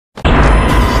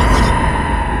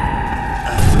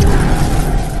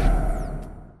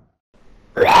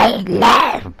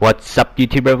What's up,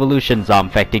 YouTube Revolution?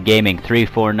 ZombfectedGaming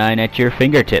 349 at your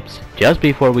fingertips. Just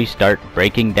before we start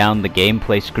breaking down the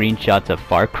gameplay screenshots of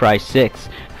Far Cry 6,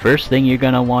 first thing you're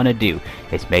gonna want to do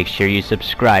is make sure you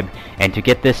subscribe, and to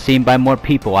get this seen by more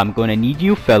people, I'm gonna need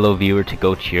you, fellow viewer, to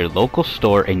go to your local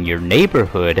store in your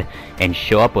neighborhood and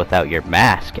show up without your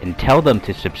mask and tell them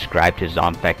to subscribe to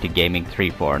ZombfectedGaming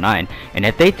 349. And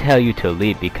if they tell you to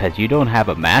leave because you don't have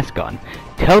a mask on,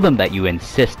 tell them that you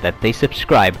insist that they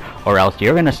subscribe, or else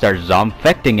you're gonna start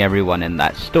zombfecting everyone in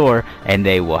that store and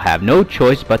they will have no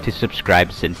choice but to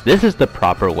subscribe, since this is the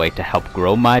proper way to help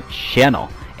grow my channel.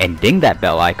 And ding that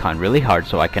bell icon really hard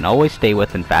so I can always stay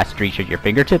within fast reach of your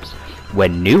fingertips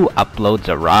when new uploads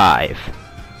arrive.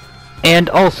 And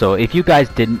also, if you guys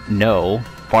didn't know,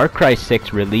 Far Cry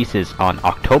 6 releases on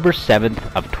October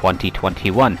 7th of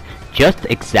 2021, just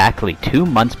exactly 2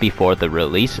 months before the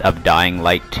release of Dying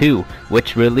Light 2,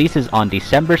 which releases on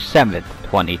December 7th,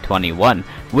 2021,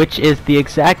 which is the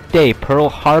exact day Pearl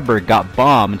Harbor got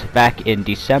bombed back in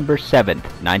December 7th,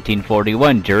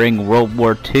 1941 during World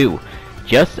War II.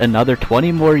 Just another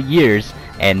 20 more years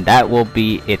and that will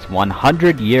be its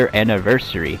 100-year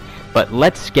anniversary. But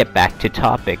let's get back to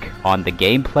topic on the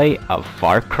gameplay of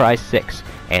Far Cry 6,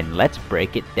 and let's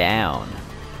break it down.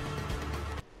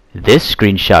 This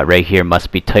screenshot right here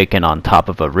must be taken on top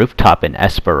of a rooftop in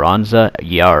Esperanza,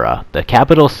 Yara, the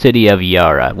capital city of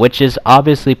Yara, which is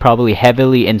obviously probably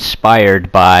heavily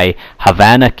inspired by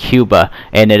Havana, Cuba,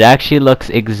 and it actually looks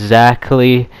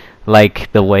exactly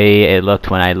like the way it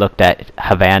looked when I looked at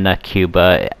Havana,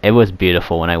 Cuba. It was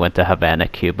beautiful when I went to Havana,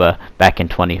 Cuba back in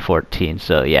 2014,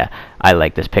 so yeah, I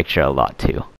like this picture a lot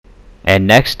too. And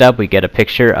next up we get a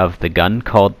picture of the gun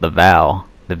called the VAL.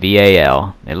 The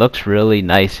VAL. It looks really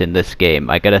nice in this game.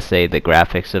 I gotta say, the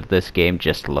graphics of this game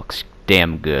just looks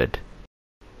damn good.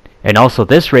 And also,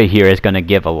 this right here is gonna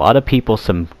give a lot of people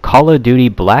some Call of Duty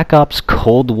Black Ops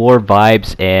Cold War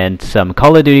vibes and some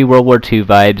Call of Duty World War II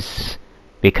vibes,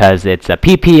 because it's a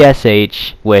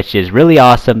PPSH, which is really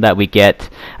awesome that we get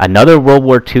another World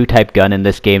War II type gun in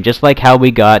this game, just like how we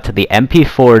got the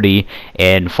MP40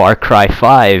 in Far Cry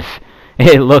 5.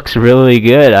 It looks really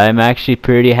good. I'm actually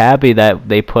pretty happy that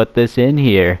they put this in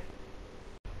here.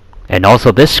 And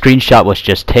also, this screenshot was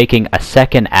just taking a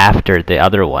second after the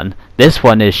other one. This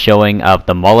one is showing of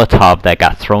the Molotov that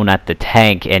got thrown at the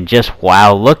tank, and just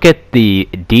wow, look at the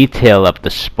detail of the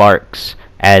sparks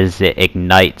as it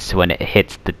ignites when it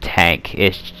hits the tank.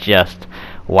 It's just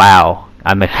wow.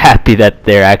 I'm happy that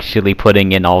they're actually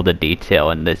putting in all the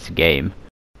detail in this game.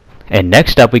 And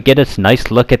next up we get a nice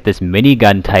look at this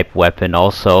minigun type weapon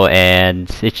also, and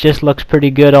it just looks pretty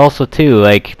good also too.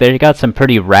 Like, they got some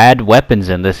pretty rad weapons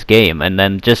in this game, and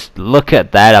then just look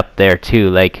at that up there too.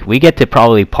 Like, we get to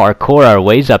probably parkour our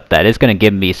ways up that. It's gonna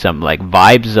give me some like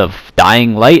vibes of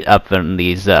Dying Light up on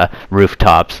these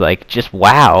rooftops. Like, just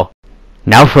wow.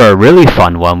 Now for a really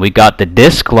fun one, we got the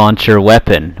disc launcher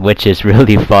weapon, which is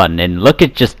really fun, and look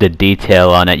at just the detail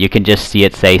on it. You can just see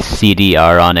it say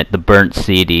CDR on it, the burnt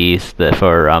CDs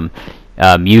for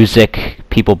music.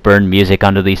 People burn music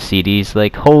onto these CDs.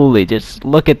 Like, holy, just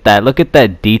look at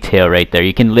that detail right there.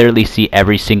 You can literally see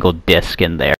every single disc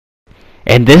in there.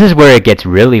 And this is where it gets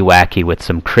really wacky with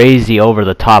some crazy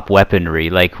over-the-top weaponry.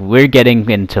 Like, we're getting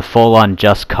into full-on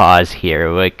Just Cause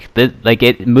here. Like,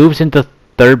 it moves into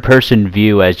third-person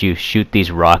view as you shoot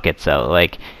these rockets out.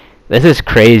 Like, this is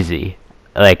crazy.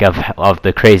 Like, of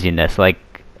the craziness. Like,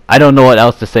 I don't know what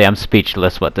else to say. I'm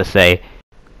speechless what to say.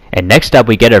 And next up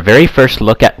we get our very first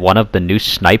look at one of the new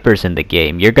snipers in the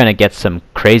game. You're gonna get some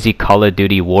crazy Call of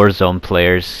Duty Warzone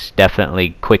players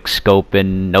definitely quick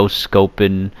scoping, no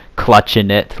scoping, clutching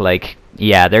it. Like,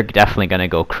 yeah, they're definitely gonna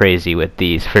go crazy with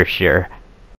these for sure.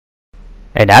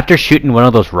 And after shooting one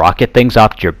of those rocket things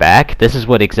off your back, this is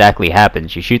what exactly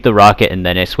happens. You shoot the rocket and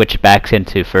then it switches back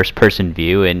into first-person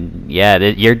view, and yeah,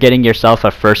 you're getting yourself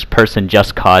a first-person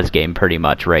Just Cause game pretty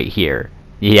much right here.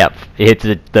 Yep, it's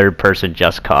a third-person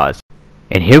Just Cause.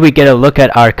 And here we get a look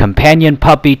at our companion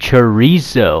puppy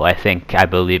Chorizo, I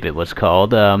believe it was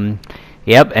called.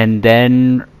 Yep, and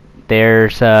then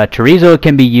there's Chorizo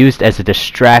can be used as a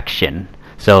distraction.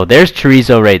 So there's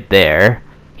Chorizo right there.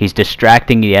 He's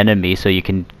distracting the enemy, so you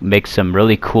can make some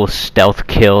really cool stealth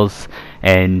kills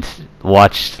and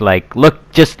watch, like, look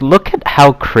at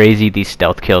how crazy these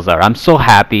stealth kills are. I'm so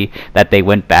happy that they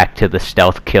went back to the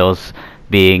stealth kills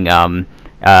being knife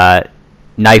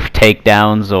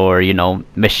takedowns or, you know,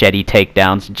 machete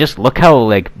takedowns. Just look how,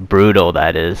 like, brutal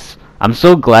that is. I'm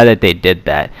so glad that they did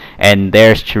that. And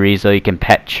there's Chorizo. You can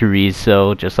pet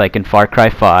Chorizo just like in Far Cry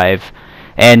 5.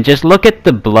 And just look at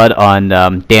the blood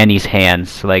on Danny's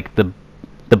hands. Like, the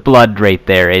blood right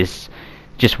there is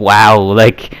just wow,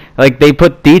 like they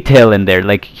put detail in there.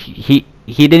 Like he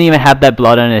didn't even have that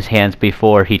blood on his hands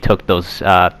before he took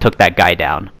that guy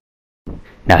down.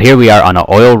 Now here we are on an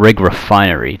oil rig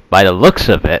refinery. By the looks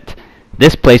of it,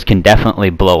 this place can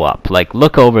definitely blow up. Like,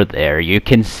 look over there. You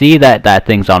can see that that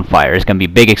thing's on fire. It's going to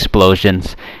be big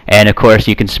explosions. And, of course,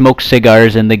 you can smoke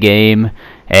cigars in the game.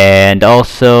 And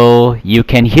also, you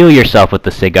can heal yourself with the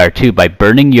cigar, too, by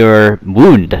burning your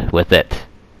wound with it.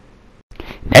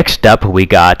 Next up, we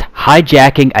got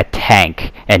hijacking a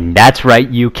tank. And that's right,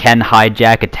 you can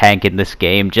hijack a tank in this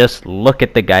game. Just look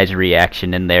at the guy's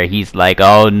reaction in there. He's like,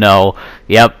 oh no.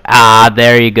 Yep,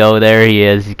 there you go, there he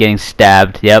is. He's getting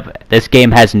stabbed. Yep, this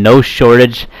game has no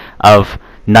shortage of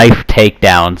knife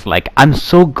takedowns. Like, I'm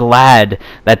so glad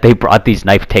that they brought these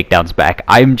knife takedowns back.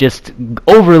 I'm just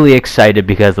overly excited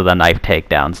because of the knife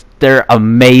takedowns. They're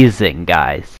amazing,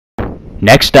 guys.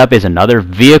 Next up is another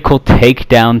vehicle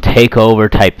takedown, takeover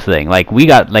type thing. Like, we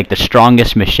got like the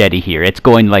strongest machete here. It's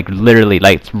going like literally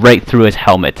like right through his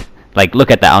helmet. Like,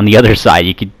 look at that on the other side.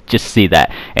 You could just see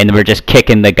that. And we're just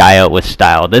kicking the guy out with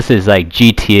style. This is like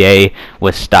GTA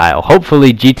with style.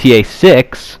 Hopefully GTA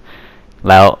 6,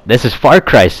 well, this is Far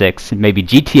Cry 6. Maybe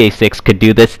GTA 6 could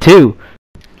do this too.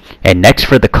 And next,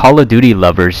 for the Call of Duty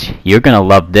lovers, you're gonna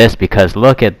love this because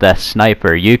look at the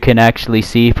sniper. You can actually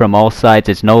see from all sides.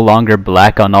 It's no longer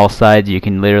black on all sides. You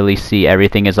can literally see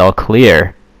everything is all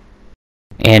clear.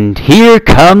 And here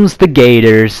comes the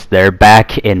Gators. They're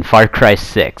back in Far Cry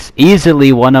 6.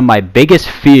 Easily one of my biggest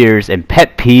fears and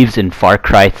pet peeves in Far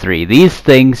Cry 3. These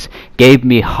things gave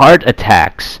me heart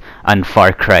attacks on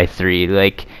Far Cry 3.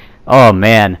 Like, oh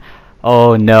man.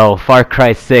 Oh no, Far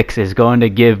Cry 6 is going to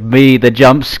give me the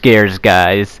jump scares,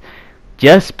 guys.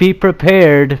 Just be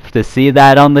prepared to see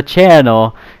that on the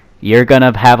channel. You're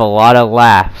gonna have a lot of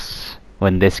laughs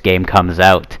when this game comes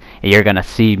out. And you're gonna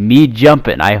see me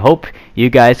jumping. I hope you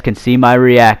guys can see my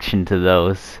reaction to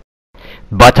those.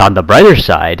 But on the brighter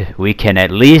side, we can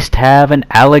at least have an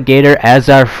alligator as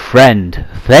our friend.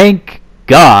 Thank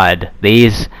God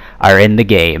these are in the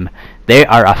game. They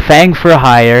are a fang for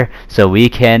hire, so we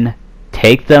can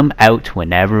take them out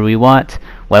whenever we want,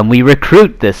 when we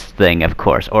recruit this thing, of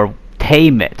course, or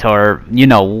tame it, or, you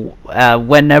know,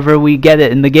 whenever we get it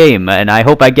in the game. And I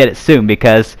hope I get it soon,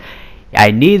 because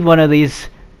I need one of these,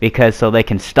 because so they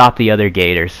can stop the other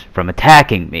gators from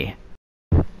attacking me.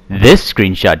 This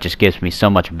screenshot just gives me so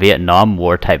much Vietnam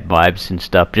War type vibes and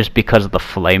stuff, just because of the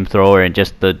flamethrower and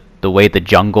just the way the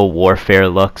jungle warfare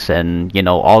looks, and you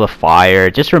know, all the fire.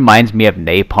 It just reminds me of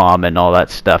napalm and all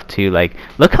that stuff too. Like,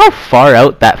 look how far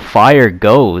out that fire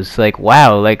goes. Like,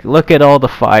 wow, like look at all the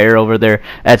fire over there.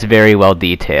 That's very well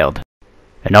detailed.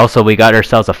 And also, we got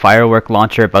ourselves a firework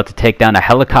launcher about to take down a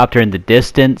helicopter in the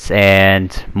distance,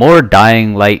 and more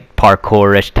Dying Light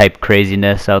parkour-ish type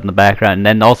craziness out in the background. And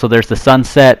then also there's the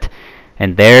sunset,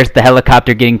 and there's the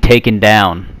helicopter getting taken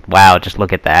down. Wow, just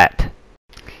look at that.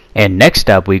 And next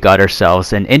up, we got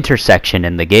ourselves an intersection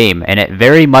in the game, and it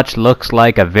very much looks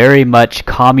like a very much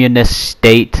communist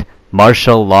state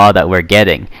martial law that we're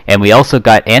getting. And we also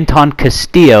got Anton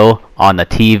Castillo on the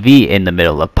TV in the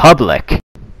middle of public.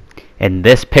 And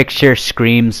this picture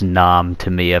screams Nam to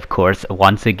me, of course,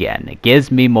 once again. It gives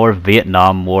me more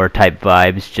Vietnam War type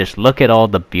vibes. Just look at all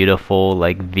the beautiful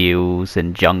like views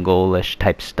and jungle-ish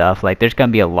type stuff. Like, there's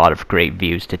gonna be a lot of great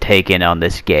views to take in on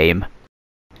this game.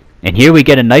 And here we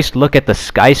get a nice look at the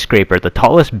skyscraper, the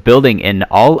tallest building in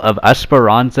all of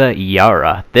Esperanza,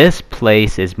 Yara. This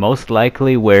place is most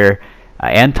likely where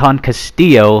Anton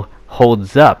Castillo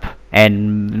holds up.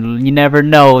 And you never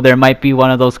know, there might be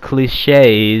one of those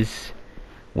cliches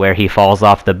where he falls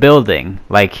off the building,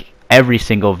 like every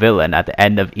single villain at the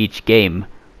end of each game,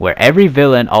 where every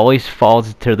villain always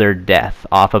falls to their death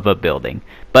off of a building.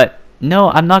 But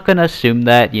no, I'm not gonna assume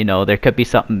that, you know, there could be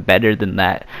something better than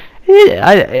that.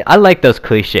 I like those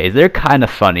cliches. They're kind of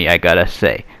funny, I gotta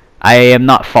say. I am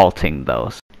not faulting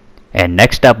those. And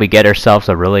next up, we get ourselves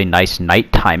a really nice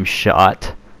nighttime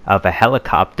shot of a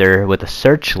helicopter with a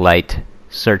searchlight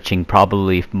searching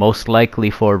probably most likely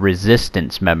for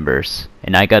resistance members.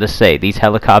 And I gotta say, these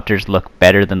helicopters look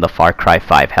better than the Far Cry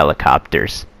 5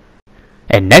 helicopters.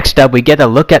 And next up, we get a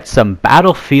look at some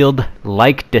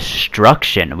battlefield-like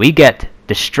destruction. We get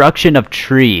destruction of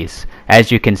trees. As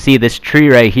you can see, this tree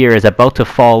right here is about to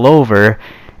fall over,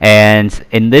 and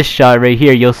in this shot right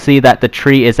here, you'll see that the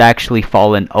tree is actually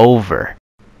fallen over.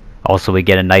 Also, we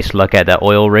get a nice look at the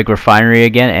oil rig refinery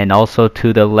again, and also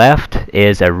to the left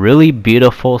is a really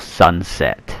beautiful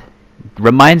sunset.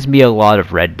 Reminds me a lot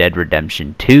of Red Dead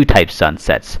Redemption 2 type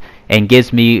sunsets, and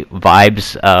gives me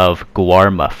vibes of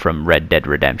Guarma from Red Dead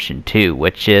Redemption 2,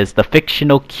 which is the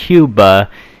fictional Cuba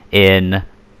in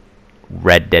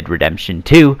Red Dead Redemption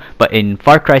 2, but in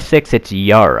Far Cry 6 it's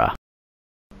Yara.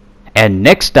 And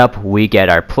next up, we get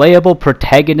our playable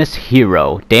protagonist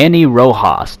hero, Danny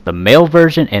Rojas, the male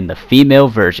version and the female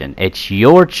version. It's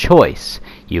your choice.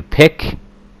 You pick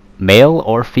male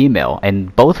or female,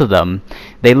 and both of them,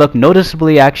 they look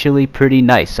noticeably actually pretty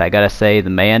nice. I gotta say, the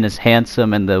man is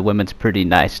handsome and the woman's pretty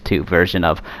nice too, version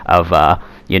of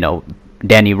you know,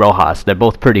 Danny Rojas. They're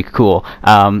both pretty cool.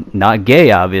 Not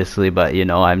gay, obviously, but you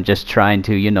know, I'm just trying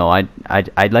to, you know,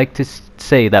 I'd like to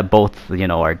say that both, you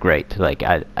know, are great.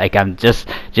 I'm just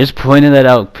pointing that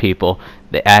out, people.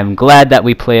 I'm glad that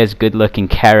we play as good-looking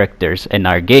characters in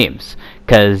our games,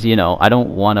 because, you know, I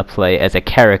don't want to play as a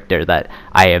character that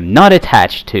I am not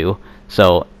attached to.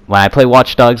 So when I play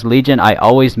Watch Dogs Legion, I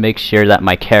always make sure that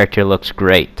my character looks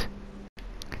great.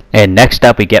 And next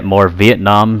up, we get more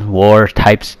Vietnam War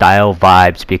type style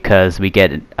vibes, because we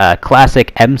get a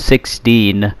classic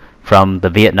M16 from the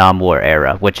Vietnam War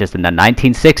era, which is in the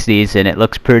 1960s, and it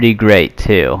looks pretty great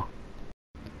too.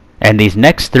 And these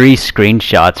next three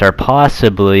screenshots are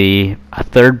possibly a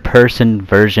third-person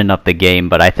version of the game,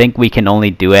 but I think we can only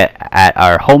do it at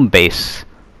our home base,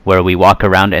 where we walk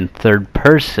around in third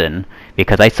person,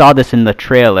 because I saw this in the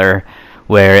trailer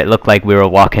where it looked like we were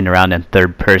walking around in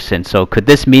third person. So could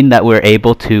this mean that we're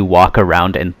able to walk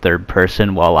around in third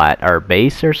person while at our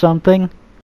base or something?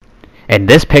 And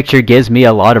this picture gives me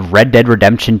a lot of Red Dead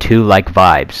Redemption 2 like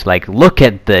vibes. Like, look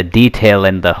at the detail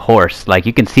in the horse. Like,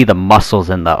 you can see the muscles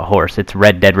in the horse. It's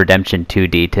Red Dead Redemption 2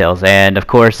 details. And of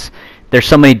course, there's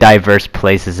so many diverse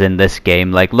places in this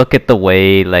game. Like, look at the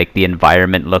way like the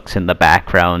environment looks in the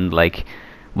background. Like,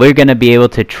 we're gonna be able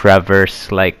to traverse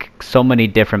like so many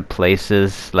different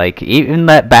places. Like, even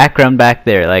that background back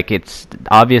there, like, it's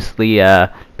obviously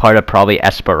part of probably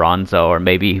Esperanza, or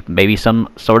maybe some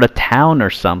sort of town or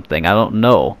something. I don't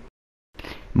know.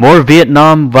 More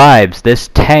Vietnam vibes. This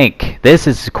tank. This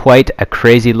is quite a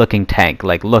crazy looking tank.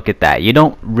 Like, look at that. You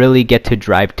don't really get to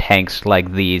drive tanks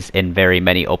like these in very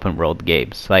many open world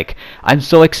games. Like, I'm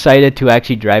so excited to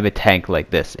actually drive a tank like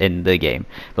this in the game.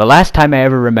 The last time I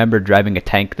ever remember driving a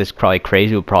tank this probably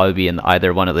crazy would probably be in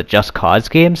either one of the Just Cause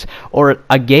games, or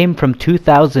a game from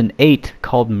 2008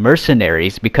 called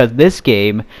Mercenaries, because this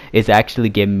game is actually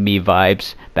giving me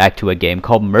vibes back to a game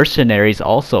called Mercenaries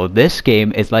also. This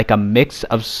game is like a mix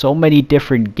of so many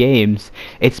different games.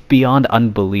 It's beyond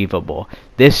unbelievable.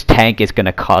 This tank is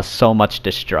gonna cause so much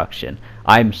destruction.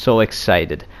 I'm so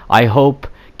excited. I hope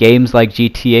games like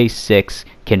GTA 6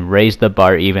 can raise the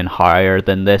bar even higher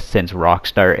than this, since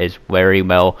Rockstar is very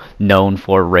well known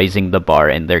for raising the bar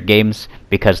in their games,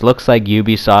 because looks like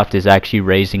Ubisoft is actually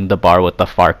raising the bar with the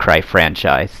Far Cry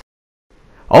franchise.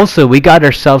 Also, we got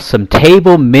ourselves some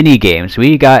table mini games.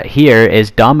 We got here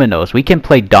is dominoes. We can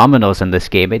play dominoes in this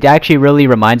game. It actually really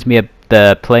reminds me of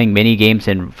the playing mini games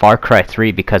in Far Cry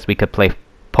 3, because we could play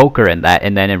poker in that.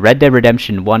 And then in Red Dead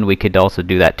Redemption 1 we could also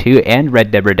do that too, and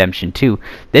Red Dead Redemption 2.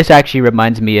 This actually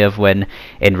reminds me of when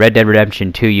in Red Dead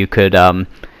Redemption 2 you could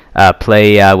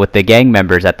play with the gang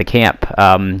members at the camp,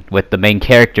 with the main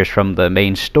characters from the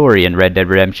main story in Red Dead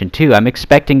Redemption 2. I'm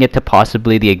expecting it to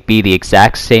possibly be the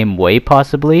exact same way,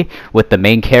 possibly, with the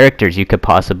main characters. You could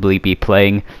possibly be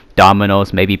playing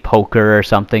dominoes, maybe poker or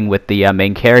something with the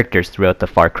main characters throughout the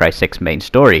Far Cry 6 main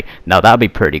story. Now that'd be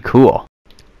pretty cool.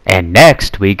 And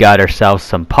next, we got ourselves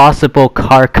some possible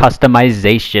car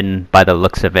customization by the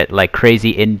looks of it, like crazy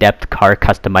in-depth car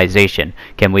customization.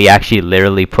 Can we actually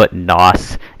literally put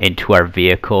NOS into our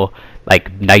vehicle,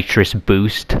 like nitrous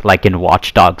boost, like in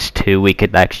Watch Dogs 2, we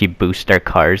could actually boost our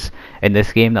cars in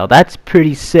this game? Now that's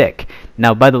pretty sick.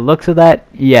 Now by the looks of that,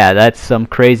 yeah, that's some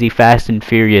crazy Fast and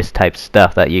Furious type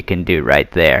stuff that you can do right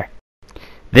there.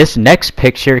 This next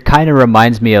picture kind of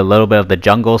reminds me a little bit of the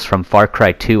jungles from Far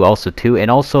Cry 2 also too,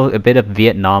 and also a bit of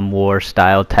Vietnam War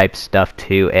style type stuff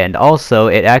too, and also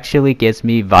it actually gives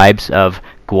me vibes of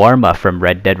Guarma from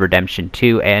Red Dead Redemption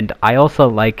 2, and I also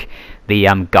like the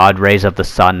God rays of the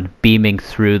sun beaming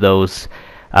through those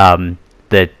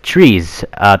the trees,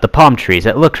 the palm trees.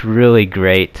 It looks really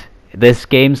great. This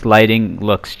game's lighting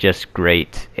looks just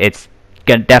great. It's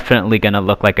definitely gonna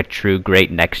look like a true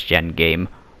great next gen game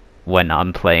when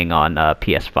I'm playing on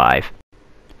PS5.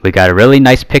 We got a really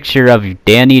nice picture of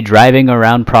Danny driving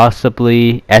around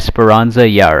possibly Esperanza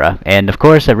Yara, and of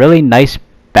course a really nice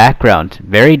background.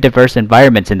 Very diverse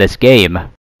environments in this game.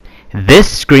 This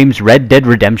screams Red Dead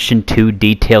Redemption 2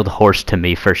 detailed horse to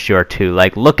me for sure too.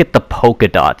 Like, look at the polka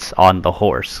dots on the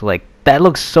horse. Like, that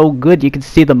looks so good. You can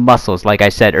see the muscles, like I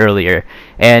said earlier.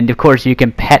 And of course you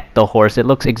can pet the horse. It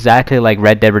looks exactly like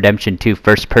Red Dead Redemption 2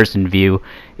 first person view.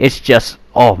 It's just,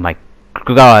 oh my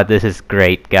god, this is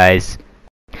great, guys.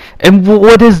 And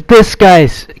what is this,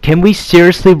 guys? Can we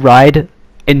seriously ride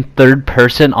in third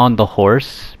person on the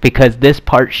horse? Because this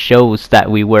part shows that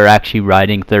we were actually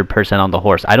riding third person on the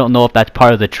horse. I don't know if that's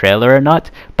part of the trailer or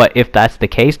not, but if that's the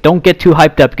case, don't get too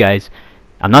hyped up, guys.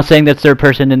 I'm not saying that's third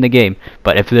person in the game,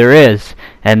 but if there is,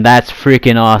 and that's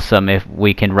freaking awesome if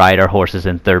we can ride our horses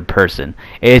in third person.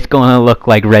 It's going to look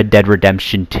like Red Dead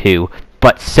Redemption 2,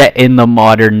 but set in the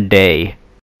modern day.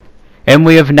 And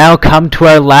we have now come to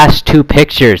our last two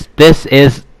pictures. This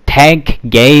is tank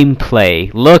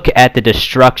gameplay. Look at the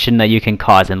destruction that you can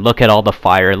cause, and look at all the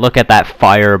fire. Look at that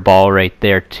fireball right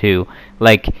there too.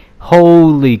 Like,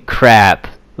 holy crap.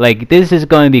 Like, this is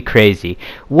going to be crazy.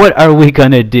 What are we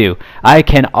going to do? I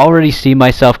can already see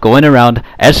myself going around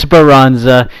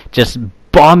Esperanza, just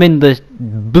bombing the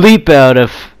bleep out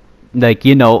of, like,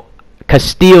 you know,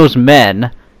 Castillo's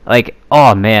men. Like,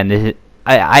 oh man, this is,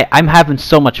 I'm having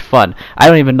so much fun. I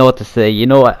don't even know what to say. You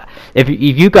know what? If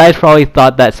you guys probably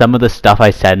thought that some of the stuff I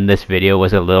said in this video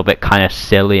was a little bit kind of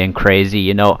silly and crazy,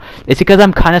 you know, it's because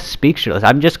I'm kind of speechless.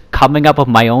 I'm just coming up with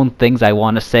my own things I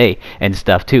want to say and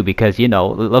stuff too, because, you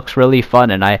know, it looks really fun,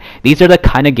 and these are the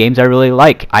kind of games I really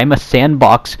like. I'm a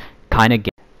sandbox kind of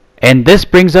game. And this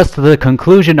brings us to the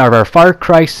conclusion of our Far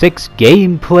Cry 6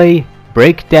 gameplay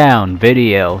breakdown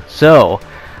video. So,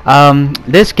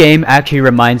 this game actually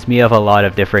reminds me of a lot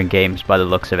of different games by the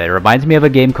looks of it. It reminds me of a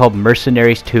game called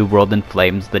Mercenaries 2 World in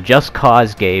Flames, the Just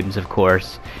Cause games, of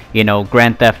course, you know,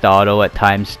 Grand Theft Auto at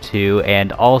times too,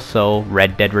 and also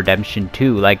Red Dead Redemption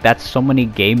 2. Like, that's so many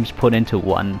games put into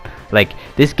one. Like,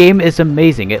 this game is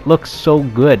amazing. It looks so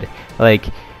good. Like,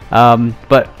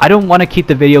 but I don't want to keep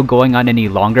the video going on any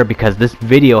longer, because this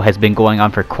video has been going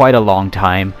on for quite a long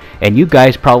time, and you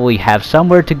guys probably have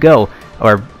somewhere to go,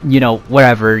 or, you know,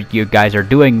 whatever you guys are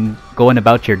doing, going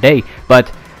about your day.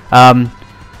 But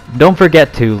don't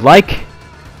forget to like,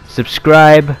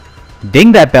 subscribe,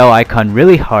 ding that bell icon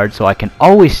really hard so I can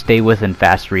always stay within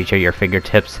fast reach of your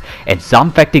fingertips. And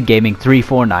ZombfectedGaming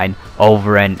 349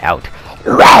 over and out.